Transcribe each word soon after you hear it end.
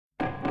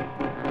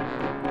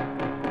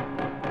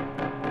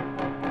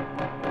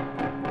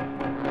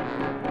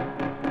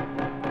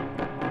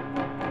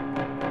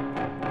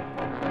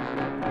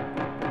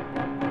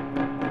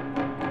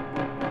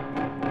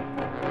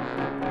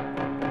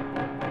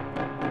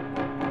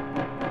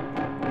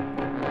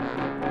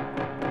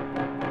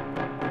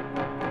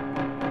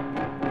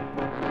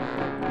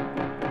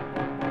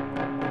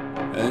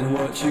and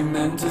what you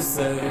meant to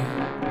say.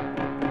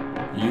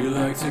 You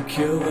like to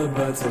kill the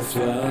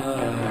butterflies,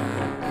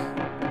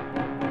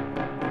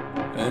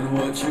 and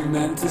what you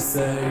meant to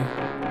say.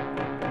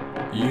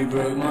 You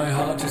broke my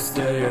heart to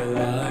stay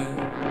alive,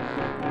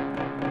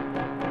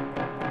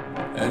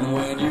 and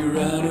when you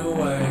ran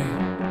away,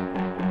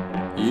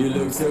 you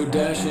looked so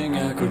dashing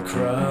I could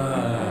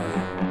cry.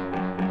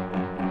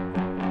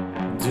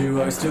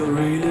 Do I still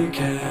really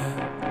care?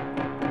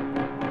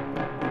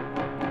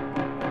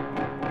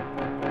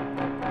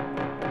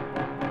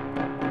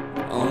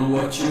 On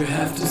what you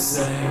have to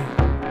say.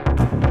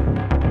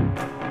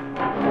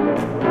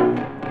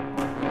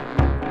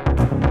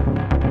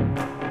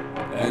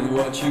 And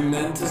what you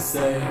meant to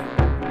say.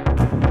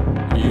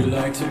 You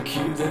like to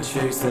keep the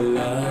chase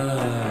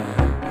alive.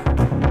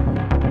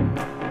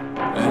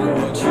 And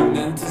what you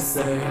meant to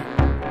say.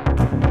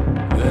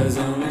 There's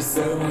only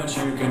so much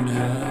you can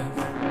have.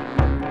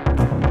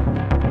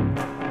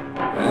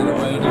 And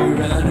when you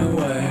ran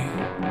away,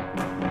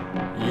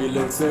 you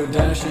looked so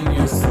dashing,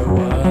 you're so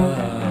wild.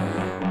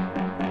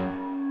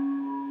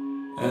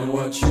 And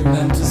what you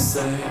meant to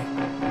say.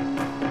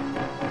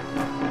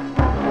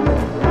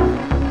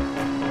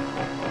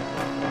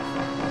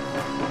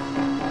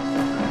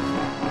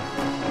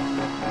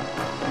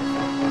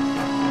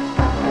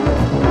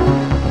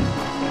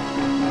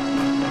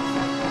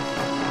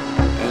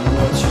 And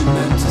what you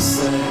meant to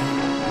say.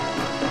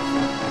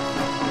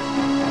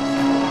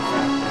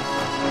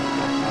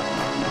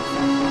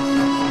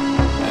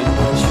 And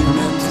what you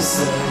meant to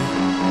say.